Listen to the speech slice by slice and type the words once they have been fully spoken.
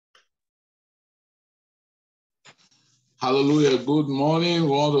Hallelujah. Good morning. We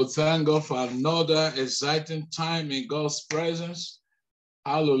want to thank God for another exciting time in God's presence.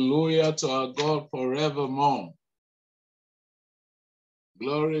 Hallelujah to our God forevermore.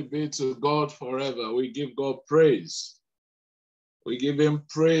 Glory be to God forever. We give God praise. We give him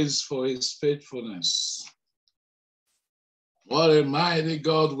praise for his faithfulness. What a mighty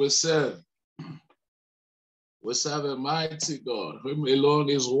God we serve. We serve a mighty God, whom alone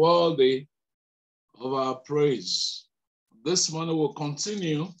is worthy of our praise. This morning we'll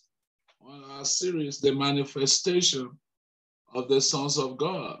continue on our series, The Manifestation of the Sons of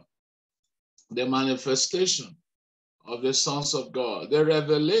God. The manifestation of the sons of God. The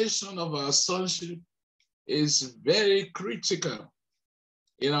revelation of our sonship is very critical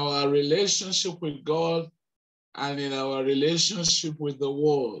in our relationship with God and in our relationship with the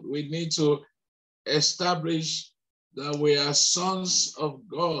world. We need to establish that we are sons of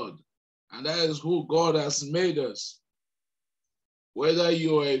God, and that is who God has made us. Whether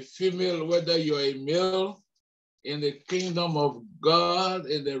you're a female, whether you're a male, in the kingdom of God,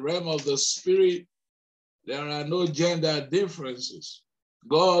 in the realm of the spirit, there are no gender differences.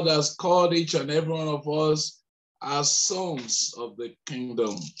 God has called each and every one of us as sons of the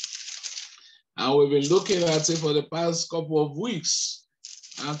kingdom. And we've been looking at it for the past couple of weeks.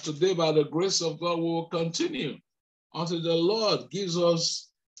 And today, by the grace of God, we will continue until the Lord gives us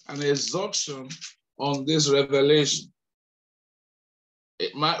an exhaustion on this revelation.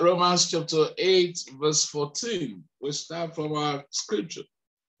 Romans chapter 8, verse 14. We start from our scripture.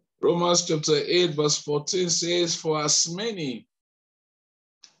 Romans chapter 8, verse 14 says, For as many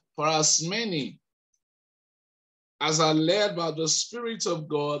as are led by the Spirit of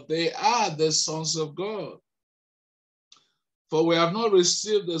God, they are the sons of God. For we have not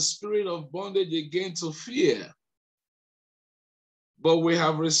received the spirit of bondage again to fear, but we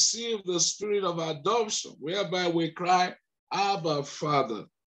have received the spirit of adoption, whereby we cry, Abba, Father.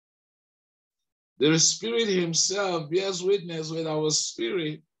 The Spirit himself bears witness with our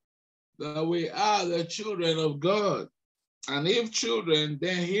spirit that we are the children of God. And if children,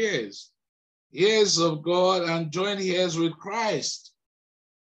 then heirs of God and joint heirs with Christ.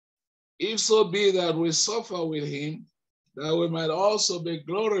 If so be that we suffer with him, that we might also be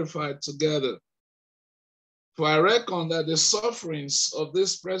glorified together. For I reckon that the sufferings of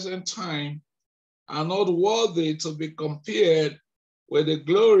this present time are not worthy to be compared with the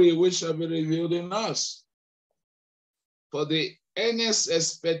glory which shall be revealed in us. For the earnest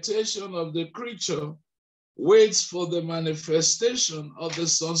expectation of the creature waits for the manifestation of the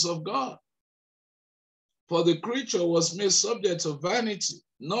sons of God. For the creature was made subject to vanity,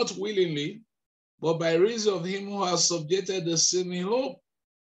 not willingly, but by reason of him who has subjected the same in hope.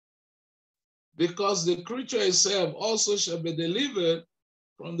 Because the creature itself also shall be delivered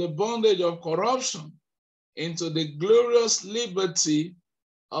from the bondage of corruption into the glorious liberty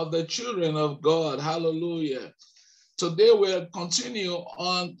of the children of God. Hallelujah. Today we'll continue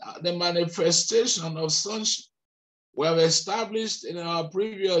on the manifestation of sonship. We have established in our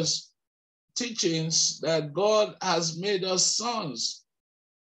previous teachings that God has made us sons.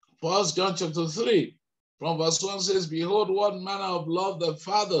 1 John chapter 3, from verse 1 says, Behold, what manner of love the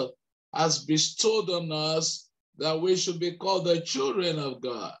Father has bestowed on us, that we should be called the children of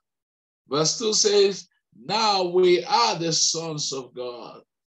God. Verse 2 says, Now we are the sons of God.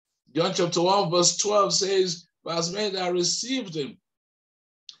 John chapter 1, verse 12 says, For as many that received him,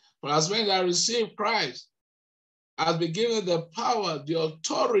 for as many that received Christ, has been given the power, the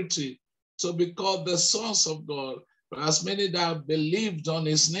authority to be called the sons of God, for as many that believed on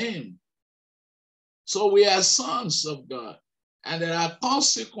his name. So we are sons of God, and there are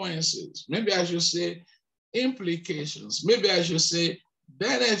consequences. Maybe I should say implications. Maybe I should say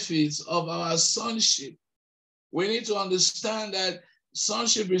benefits of our sonship. We need to understand that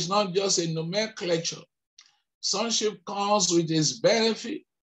sonship is not just a nomenclature. Sonship comes with its benefit.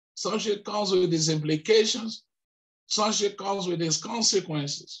 Sonship comes with its implications. Sonship comes with its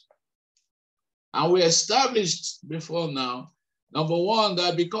consequences. And we established before now, number one,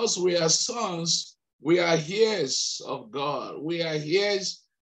 that because we are sons, we are heirs of God. We are heirs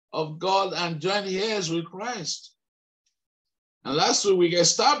of God and joint heirs with Christ. And last week we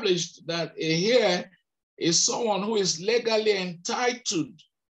established that a heir is someone who is legally entitled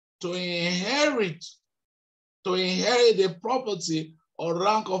to inherit the property or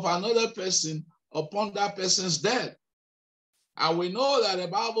rank of another person upon that person's death. And we know that the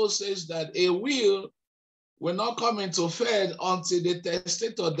Bible says that a will not come into effect until the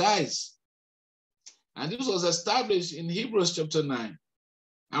testator dies. And this was established in Hebrews chapter 9.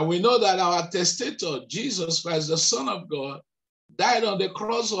 And we know that our testator, Jesus Christ, the Son of God, died on the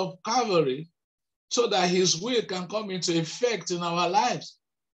cross of Calvary so that his will can come into effect in our lives.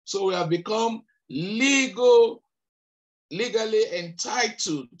 So we have become legally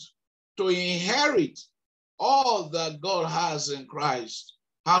entitled to inherit all that God has in Christ.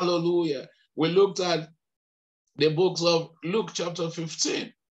 Hallelujah. We looked at the books of Luke chapter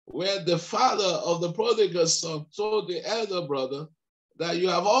 15, where the father of the prodigal son told the elder brother that you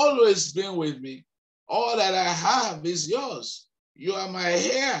have always been with me. All that I have is yours. You are my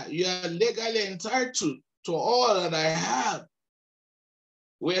heir. You are legally entitled to all that I have.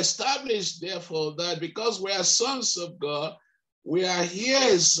 We establish, therefore, that because we are sons of God, we are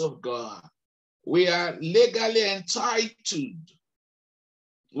heirs of God. We are legally entitled.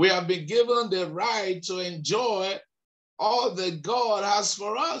 We have been given the right to enjoy all that God has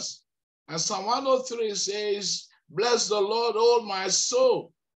for us. And Psalm 103 says, bless the Lord, all my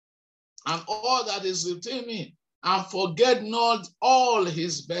soul, and all that is within me, and forget not all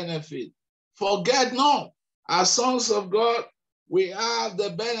his benefit. Forget not. As sons of God, we have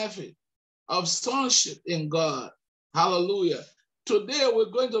the benefit of sonship in God. Hallelujah. Today, we're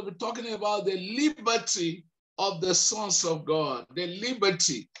going to be talking about the liberty of the sons of God. The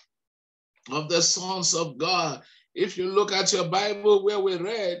liberty of the sons of God. If you look at your Bible where we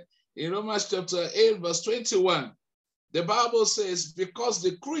read in Romans chapter 8, verse 21, the Bible says, because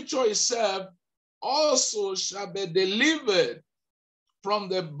the creature itself also shall be delivered from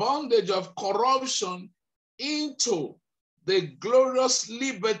the bondage of corruption into the glorious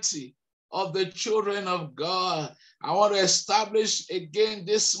liberty of the children of God. I want to establish again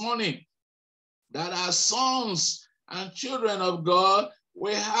this morning that as sons and children of God,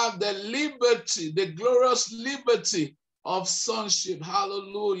 we have the liberty, the glorious liberty of sonship.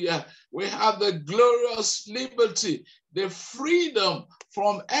 Hallelujah. We have the glorious liberty, the freedom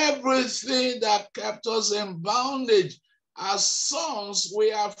from everything that kept us in bondage. As sons,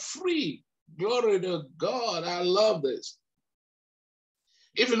 we are free. Glory to God. I love this.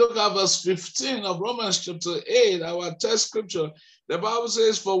 If you look at verse 15 of Romans chapter 8, our text scripture, the Bible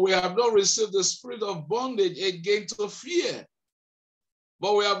says, for we have not received the spirit of bondage again to fear,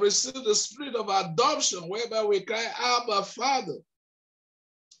 but we have received the spirit of adoption, whereby we cry, Abba, Father.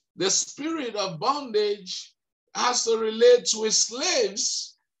 The spirit of bondage has to relate with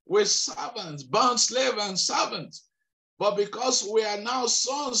slaves, with servants, bound slave and servants. But because we are now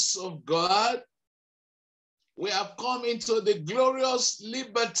sons of God, we have come into the glorious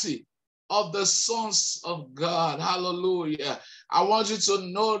liberty of the sons of God. Hallelujah. I want you to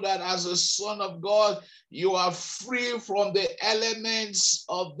know that as a son of God, you are free from the elements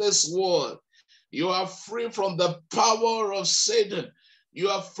of this world. You are free from the power of Satan. You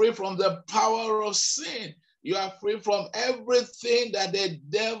are free from the power of sin. You are free from everything that the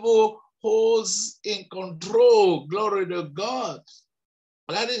devil holds in control. Glory to God.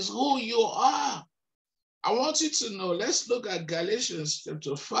 That is who you are. I want you to know, let's look at Galatians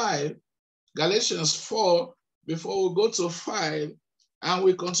chapter 5, Galatians 4, before we go to 5, and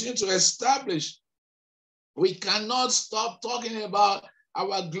we continue to establish. We cannot stop talking about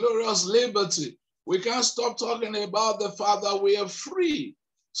our glorious liberty. We can't stop talking about the fact that we are free.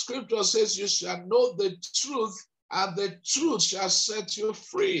 Scripture says you shall know the truth, and the truth shall set you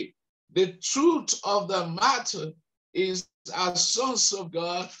free. The truth of the matter is, as sons of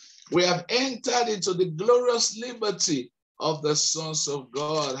God, we have entered into the glorious liberty of the sons of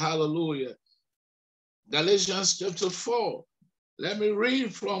God. Hallelujah. Galatians chapter 4. Let me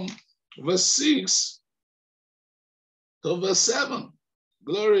read from verse 6 to verse 7.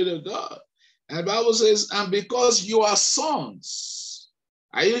 Glory to God. And the Bible says, and because you are sons.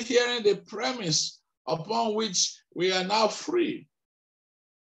 Are you hearing the premise upon which we are now free?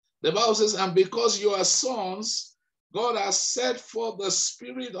 The Bible says, and because you are sons, God has set forth the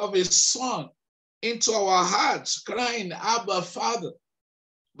spirit of his son into our hearts, crying, Abba, Father.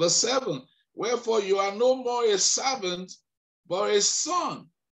 Verse 7, wherefore you are no more a servant, but a son.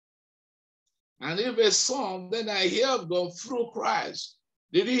 And if a son, then I hear of God through Christ.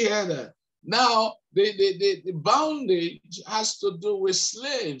 Did you hear that? Now, the bondage has to do with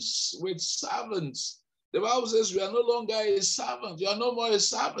slaves, with servants. The Bible says you are no longer a servant. You are no more a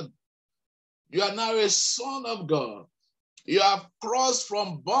servant. You are now a son of God. You have crossed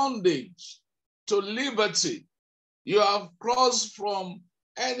from bondage to liberty. You have crossed from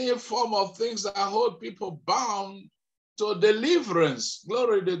any form of things that hold people bound to deliverance.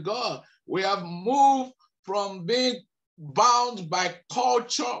 Glory to God. We have moved from being bound by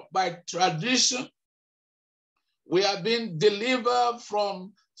culture, by tradition. We have been delivered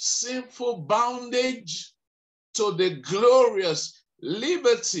from sinful bondage to the glorious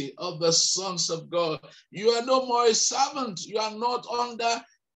liberty of the sons of God. You are no more a servant. You are not under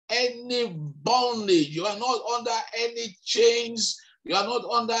any bondage. You are not under any chains. You are not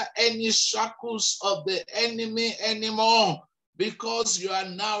under any shackles of the enemy anymore, because you are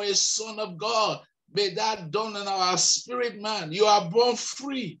now a son of God. May that dawn in our spirit, man. You are born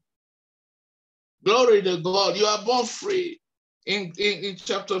free. Glory to God. You are born free. In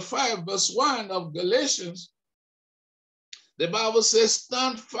chapter 5, verse 1 of Galatians, the Bible says,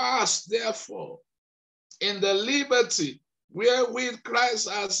 stand fast, therefore, in the liberty wherewith Christ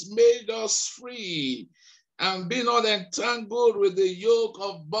has made us free, and be not entangled with the yoke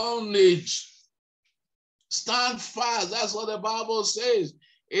of bondage. Stand fast. That's what the Bible says.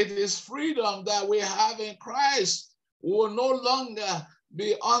 It is freedom that we have in Christ. We will no longer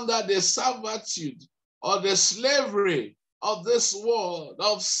be under the servitude or the slavery of this world,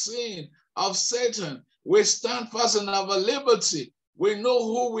 of sin, of Satan. We stand fast in our liberty. We know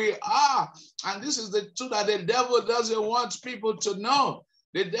who we are. And this is the truth that the devil doesn't want people to know.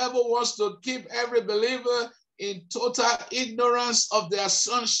 The devil wants to keep every believer in total ignorance of their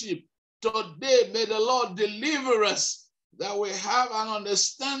sonship. Today, may the Lord deliver us that we have an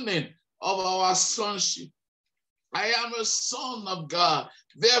understanding of our sonship. I am a son of God.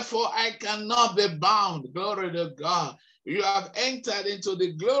 Therefore, I cannot be bound. Glory to God. You have entered into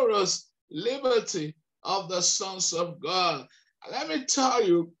the glorious liberty of the sons of God. Let me tell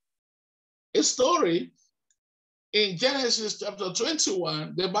you a story. In Genesis chapter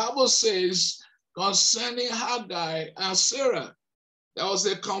 21, the Bible says concerning Hagar and Sarah, there was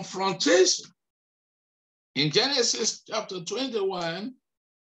a confrontation. In Genesis chapter 21,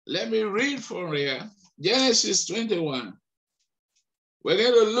 let me read from here. Genesis 21. We're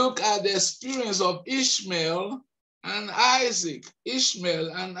going to look at the experience of Ishmael and Isaac.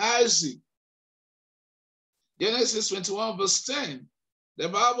 Ishmael and Isaac. Genesis 21, verse 10. The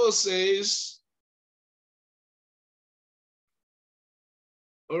Bible says,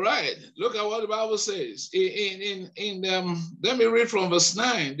 all right, look at what the Bible says. Let me read from verse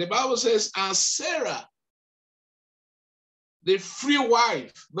 9. The Bible says, and Sarah, the free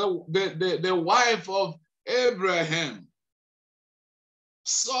wife, the wife of Abraham,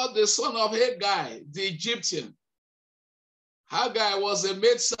 saw the son of Hagar, the Egyptian. Hagar was a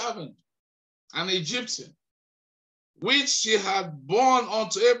maidservant, an Egyptian, which she had borne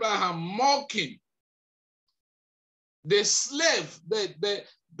unto Abraham, mocking the slave,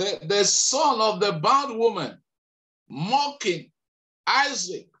 the son of the bondwoman, mocking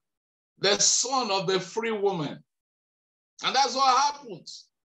Isaac, the son of the free woman. And that's what happens.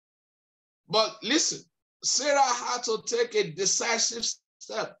 But listen, Sarah had to take a decisive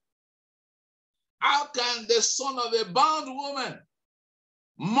step. How can the son of a bondwoman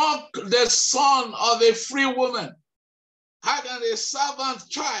mock the son of a free woman? How can a servant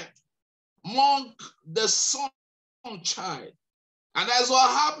child mock the son child? And that's what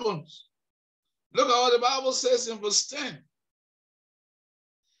happens. Look at what the Bible says in verse 10.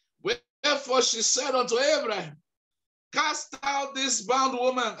 Wherefore she said unto Abraham, cast out this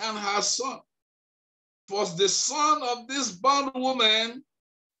bondwoman and her son, for the son of this bondwoman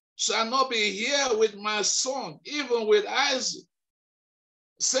shall not be here with my son, even with Isaac.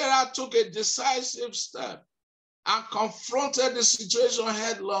 Sarah took a decisive step and confronted the situation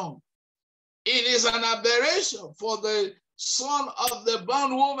headlong. It is an aberration for the son of the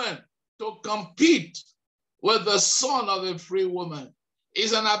bondwoman to compete with the son of a free woman.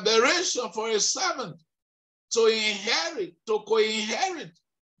 It's an aberration for a servant to inherit, to co-inherit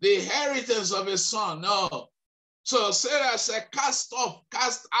the inheritance of a son. No. So Sarah said, cast off,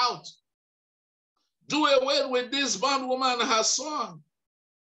 cast out. Do away with this bondwoman and her son.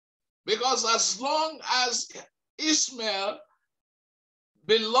 Because as long as Ishmael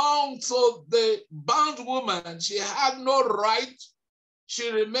belonged to the bondwoman, she had no right.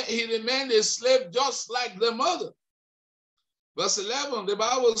 He remained a slave just like the mother. Verse 11, the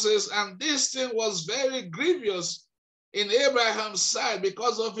Bible says, and this thing was very grievous in Abraham's sight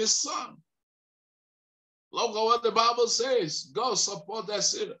because of his son. Look at what the Bible says. God supported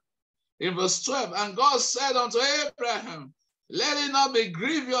Sarah. In verse 12, and God said unto Abraham, let it not be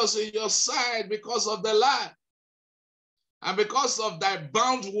grievous in your sight because of the lad, and because of thy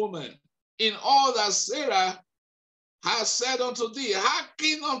bondwoman, in all that Sarah has said unto thee,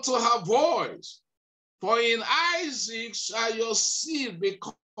 hearken unto her voice. For in Isaac shall your seed be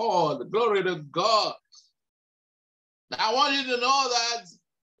called. Glory to God. Now I want you to know that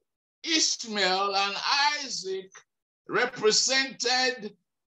Ishmael and Isaac represented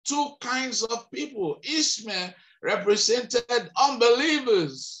two kinds of people. Ishmael represented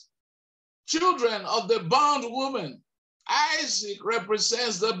unbelievers, children of the bondwoman. Isaac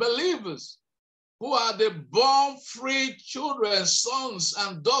represents the believers. who are the born free children, sons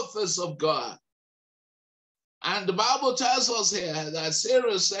and daughters of God. And the Bible tells us here that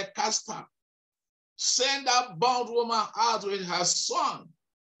Sarah said, cast her, send that bound woman out with her son,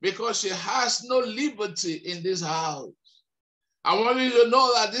 because she has no liberty in this house. I want you to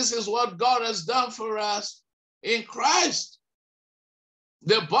know that this is what God has done for us in Christ.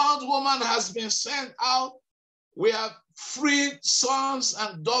 The bound woman has been sent out. We have free sons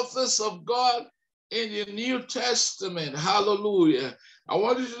and daughters of God in the New Testament. Hallelujah. I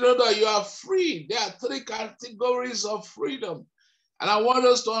want you to know that you are free. There are three categories of freedom. And I want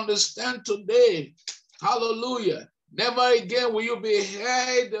us to understand today, hallelujah, never again will you be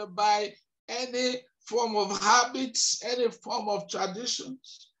held by any form of habits, any form of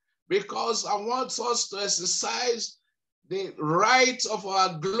traditions, because I want us to exercise the right of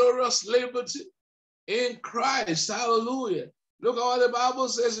our glorious liberty in Christ. Hallelujah. Look at what the Bible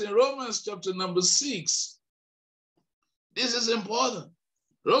says in Romans chapter number 6. This is important.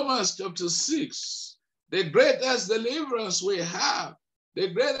 Romans chapter 6. The greatest deliverance we have, the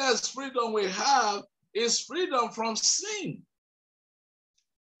greatest freedom we have is freedom from sin.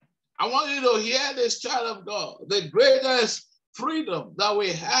 I want you to hear this, child of God. The greatest freedom that we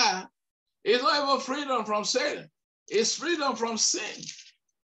have is not even freedom from Satan. It's freedom from sin.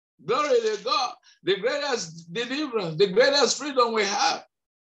 Glory to God. The greatest deliverance, the greatest freedom we have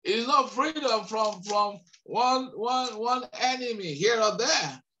is not freedom from one enemy here or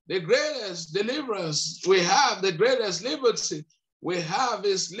there. The greatest deliverance we have, the greatest liberty we have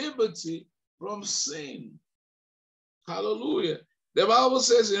is liberty from sin. Hallelujah. The Bible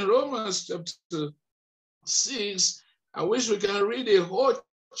says in Romans chapter 6, I wish we can read a whole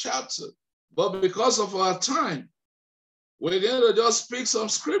chapter, but because of our time, we're going to just pick some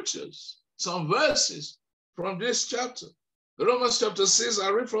scriptures, some verses from this chapter. Romans chapter 6, I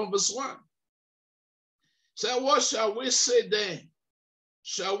read from verse 1. So what shall we say then?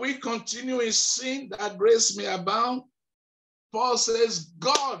 Shall we continue in sin that grace may abound? Paul says,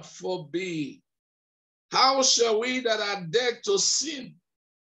 God forbid. How shall we that are dead to sin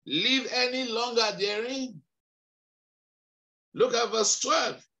live any longer therein? Look at verse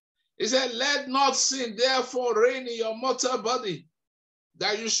 12. He said, let not sin therefore reign in your mortal body,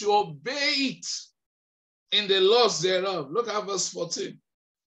 that you should obey it in the lusts thereof. Look at verse 14.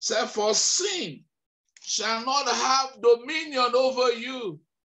 Say, for sin shall not have dominion over you,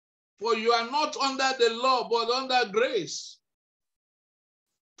 for you are not under the law, but under grace.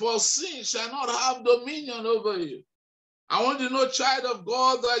 For sin shall not have dominion over you. I want you to know, child of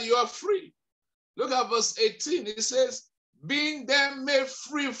God, that you are free. Look at verse 18. It says, being then made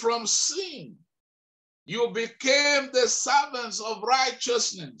free from sin, you became the servants of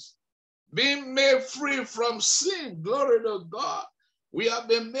righteousness. Being made free from sin, glory to God. We have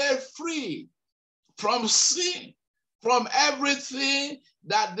been made free from sin, from everything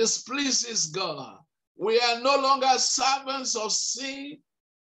that displeases God. We are no longer servants of sin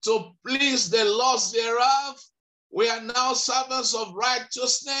to please the lusts thereof. We are now servants of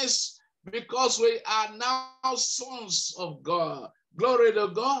righteousness because we are now sons of God. Glory to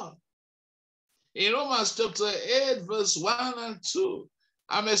God. In Romans chapter 8, verse 1 and 2,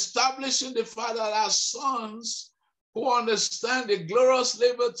 I'm establishing the fact that our sons who understand the glorious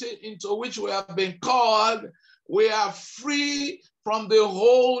liberty into which we have been called, we are free from the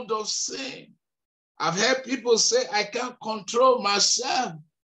hold of sin. I've heard people say, I can't control myself.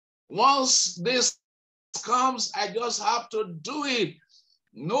 Once this comes, I just have to do it.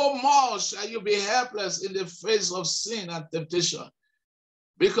 No more shall you be helpless in the face of sin and temptation,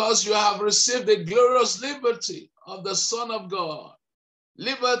 because you have received the glorious liberty of the Son of God,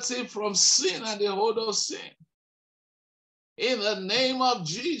 liberty from sin and the hold of sin. In the name of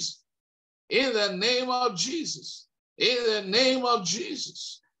Jesus, in the name of Jesus, in the name of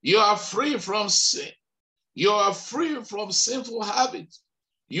Jesus, you are free from sin. You are free from sinful habits.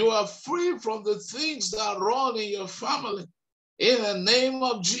 You are free from the things that run in your family. In the name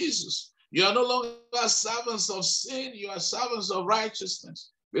of Jesus, you are no longer servants of sin. You are servants of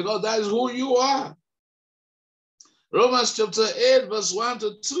righteousness, because that is who you are. Romans chapter 8, verse 1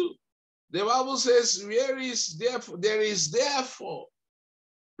 to 2. The Bible says, there is therefore,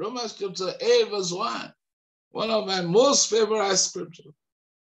 Romans chapter 8, verse 1, one of my most favorite scriptures.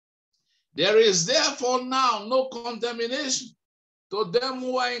 There is therefore now no condemnation to them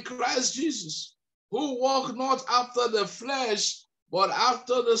who are in Christ Jesus, who walk not after the flesh, but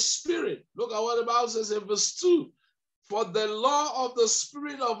after the Spirit. Look at what the Bible says in verse 2. For the law of the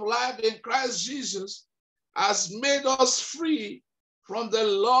Spirit of life in Christ Jesus has made us free from the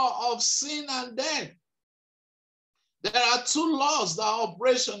law of sin and death. There are two laws that are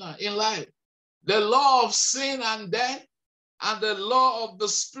operational in life. the law of sin and death, and the law of the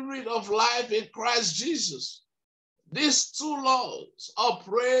spirit of life in Christ Jesus. These two laws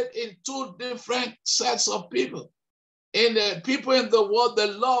operate in two different sets of people. In the people in the world, the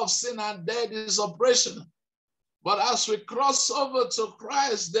law of sin and death is operational. But as we cross over to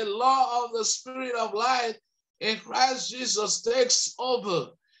Christ, the law of the spirit of life in Christ Jesus takes over.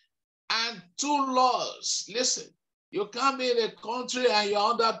 And two laws, listen, you can't be in a country and you're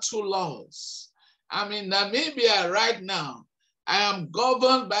under two laws. I'm in Namibia right now. I am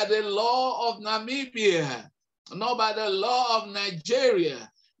governed by the law of Namibia, not by the law of Nigeria,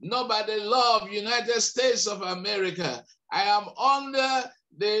 not by the law of United States of America. I am under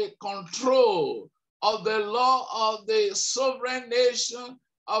the control of the law of the sovereign nation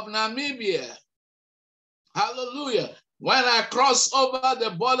of Namibia. Hallelujah. When I cross over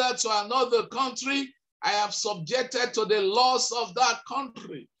the border to another country, I am subjected to the laws of that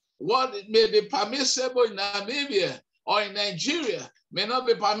country. What may be permissible in Namibia or in Nigeria may not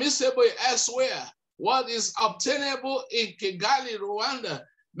be permissible elsewhere. What is obtainable in Kigali, Rwanda,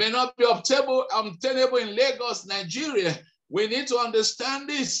 may not be obtainable in Lagos, Nigeria. We need to understand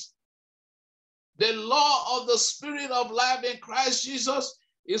this. The law of the spirit of life in Christ Jesus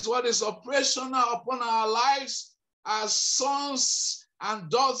is what is operational upon our lives as sons and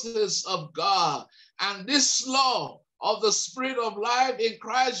daughters of God. And this law of the spirit of life in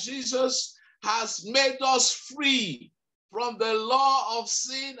Christ Jesus has made us free from the law of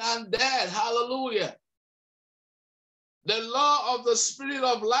sin and death. Hallelujah. The law of the spirit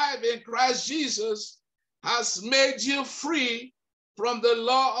of life in Christ Jesus has made you free from the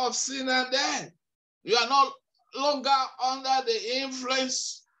law of sin and death. You are no longer under the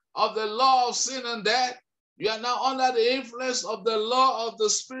influence of the law of sin and death. You are now under the influence of the law of the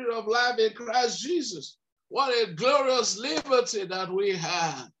spirit of life in Christ Jesus. What a glorious liberty that we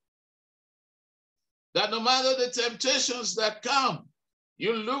have. That no matter the temptations that come,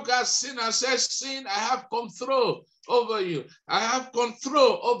 you look at sin and say, sin, I have control over you. I have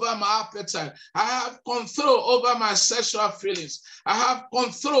control over my appetite. I have control over my sexual feelings. I have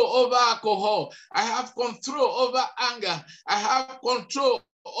control over alcohol. I have control over anger. I have control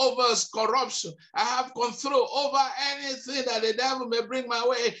over corruption. I have control over anything that the devil may bring my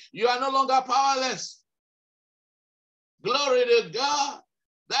way. You are no longer powerless. Glory to God.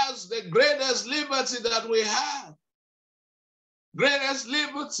 That's the greatest liberty that we have. Greatest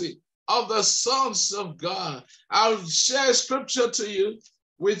liberty of the sons of God. I'll share scripture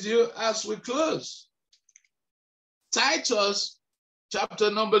with you as we close. Titus,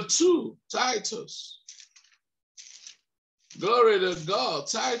 chapter number 2, Titus. Glory to God.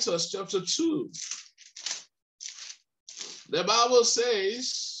 Titus, chapter 2. The Bible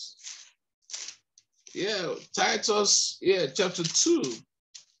says, Titus, chapter 2.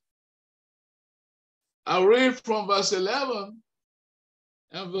 I'll read from verse 11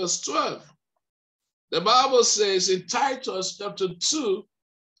 and verse 12. The Bible says in Titus chapter 2,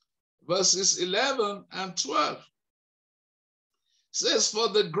 verses 11 and 12, it says, for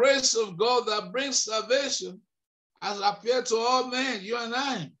the grace of God that brings salvation has appeared to all men, you and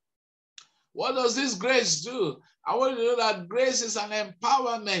I. What does this grace do? I want you to know that grace is an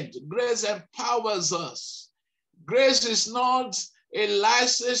empowerment. Grace empowers us. Grace is not a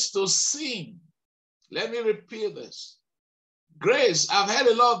license to sin. Let me repeat this. Grace, I've heard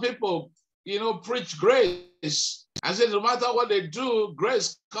a lot of people, preach grace and say no matter what they do,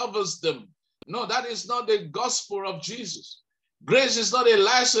 grace covers them. No, that is not the gospel of Jesus. Grace is not a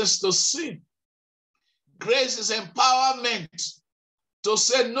license to sin. Grace is empowerment to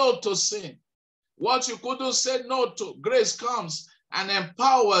say no to sin. What you couldn't say no to, grace comes and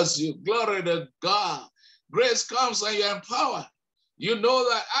empowers you. Glory to God. Grace comes and you're empowered. You know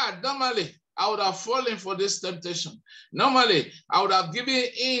that, normally, I would have fallen for this temptation. Normally, I would have given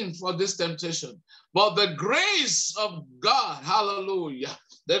in for this temptation. But the grace of God, hallelujah,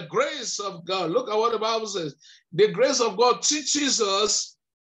 the grace of God, look at what the Bible says. The grace of God teaches us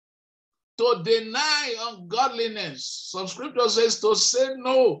to deny ungodliness. Some scripture says to say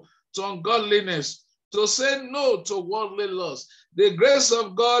no to ungodliness, to say no to worldly lust. The grace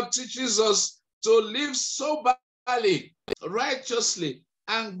of God teaches us to live soberly, righteously,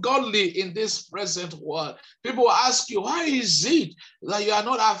 and godly in this present world. People ask you, why is it that you are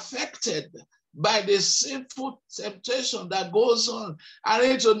not affected by the sinful temptation that goes on? I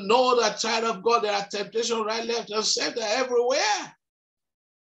need to know that, child of God, there are temptations right, left, and center everywhere.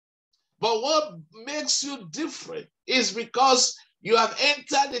 But what makes you different is because you have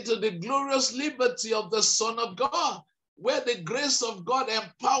entered into the glorious liberty of the Son of God, where the grace of God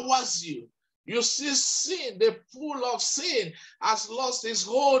empowers you. You see sin, the pool of sin has lost its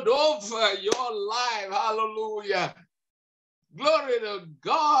hold over your life. Hallelujah. Glory to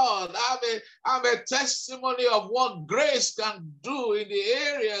God. I'm a testimony of what grace can do in the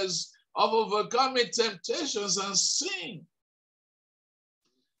areas of overcoming temptations and sin.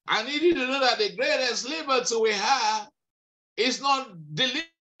 I need you to know that the greatest liberty we have is not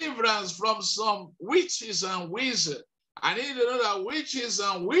deliverance from some witches and wizards. I need you to know that witches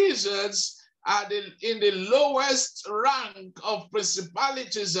and wizards are in the lowest rank of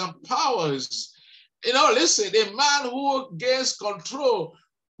principalities and powers. You know, listen, a man who gains control,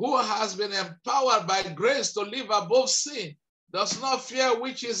 who has been empowered by grace to live above sin, does not fear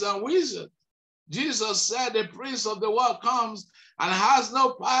witches and wizards. Jesus said, the prince of the world comes and has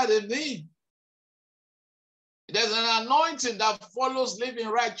no part in me. There's an anointing that follows living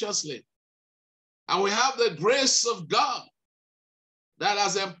righteously. And we have the grace of God that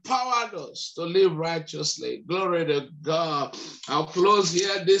has empowered us to live righteously. Glory to God. I'll close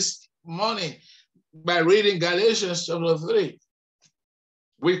here this morning by reading Galatians chapter 3.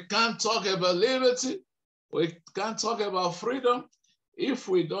 We can't talk about liberty. We can't talk about freedom if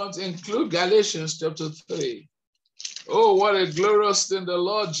we don't include Galatians chapter 3. Oh, what a glorious thing the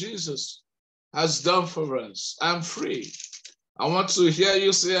Lord Jesus has done for us. I'm free. I want to hear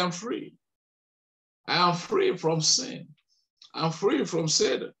you say, I'm free. I am free from sin. I'm free from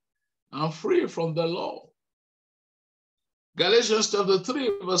Satan. I'm free from the law. Galatians chapter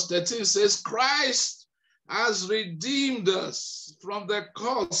 3 verse 13 says, Christ has redeemed us from the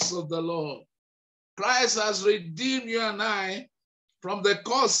curse of the law. Christ has redeemed you and I from the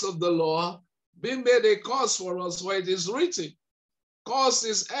curse of the law, being made a curse for us, where it is written, curse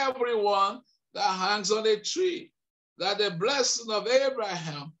is everyone that hangs on a tree, that the blessing of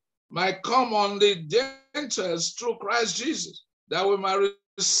Abraham might come on the Gentiles through Christ Jesus, that we might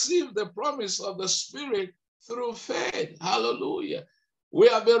receive the promise of the Spirit through faith. Hallelujah. We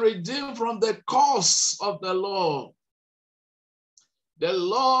have been redeemed from the curse of the law. The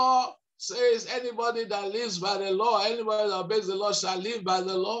law says anybody that lives by the law, anybody that obeys the law shall live by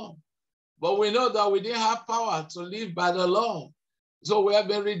the law. But we know that we didn't have power to live by the law. So we have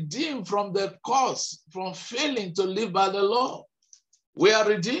been redeemed from the curse, from failing to live by the law. We are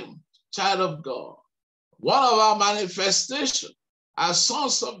redeemed, child of God. One of our manifestations as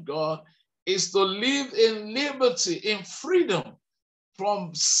sons of God is to live in liberty, in freedom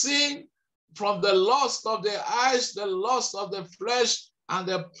from sin, from the lust of the eyes, the lust of the flesh, and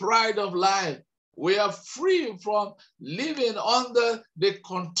the pride of life. We are free from living under the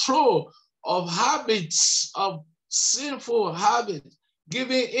control of habits, of sinful habits,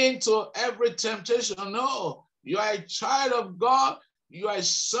 giving into every temptation. No, you are a child of God. You are a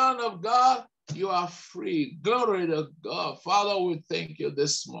son of God. You are free. Glory to God. Father, we thank you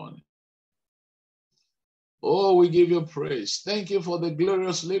this morning. Oh, we give you praise. Thank you for the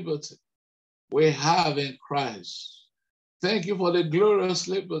glorious liberty we have in Christ. Thank you for the glorious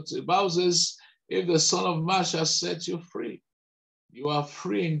liberty. The Bible says, if the Son of Man shall set you free, you are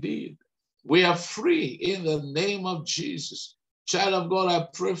free indeed. We are free in the name of Jesus. Child of God, I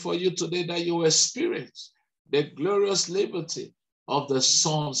pray for you today that you experience the glorious liberty of the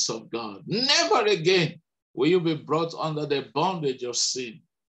sons of God. Never again will you be brought under the bondage of sin.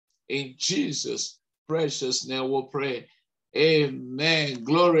 In Jesus' precious name we pray. Amen.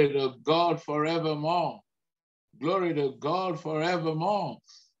 Glory to God forevermore. Glory to God forevermore.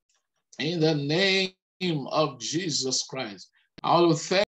 In the name of Jesus Christ. I will thank